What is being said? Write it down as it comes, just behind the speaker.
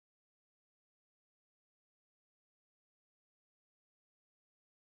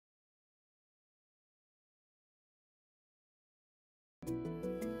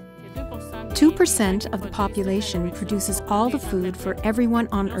2% of the population produces all the food for everyone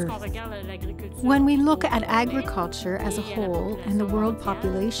on Earth. When we look at agriculture as a whole and the world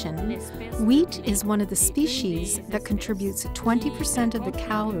population, wheat is one of the species that contributes 20% of the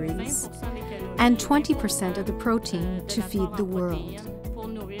calories and 20% of the protein to feed the world.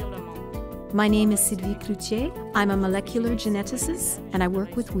 My name is Sylvie Cloutier. I'm a molecular geneticist and I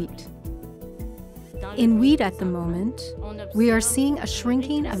work with wheat. In wheat at the moment, we are seeing a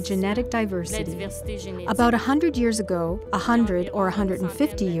shrinking of genetic diversity. About 100 years ago, 100 or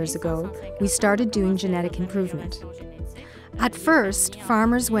 150 years ago, we started doing genetic improvement. At first,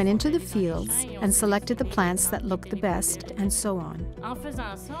 farmers went into the fields and selected the plants that looked the best, and so on.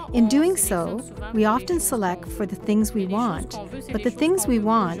 In doing so, we often select for the things we want, but the things we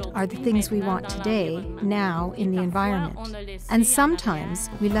want are the things we want today, now, in the environment. And sometimes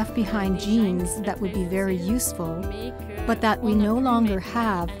we left behind genes that would be very useful, but that we no longer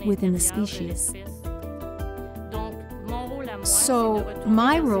have within the species. So,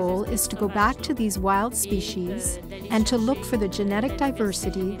 my role is to go back to these wild species and to look for the genetic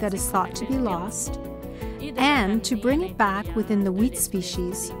diversity that is thought to be lost, and to bring it back within the wheat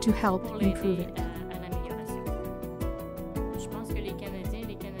species to help improve it.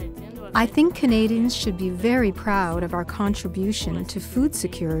 I think Canadians should be very proud of our contribution to food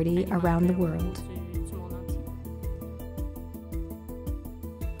security around the world.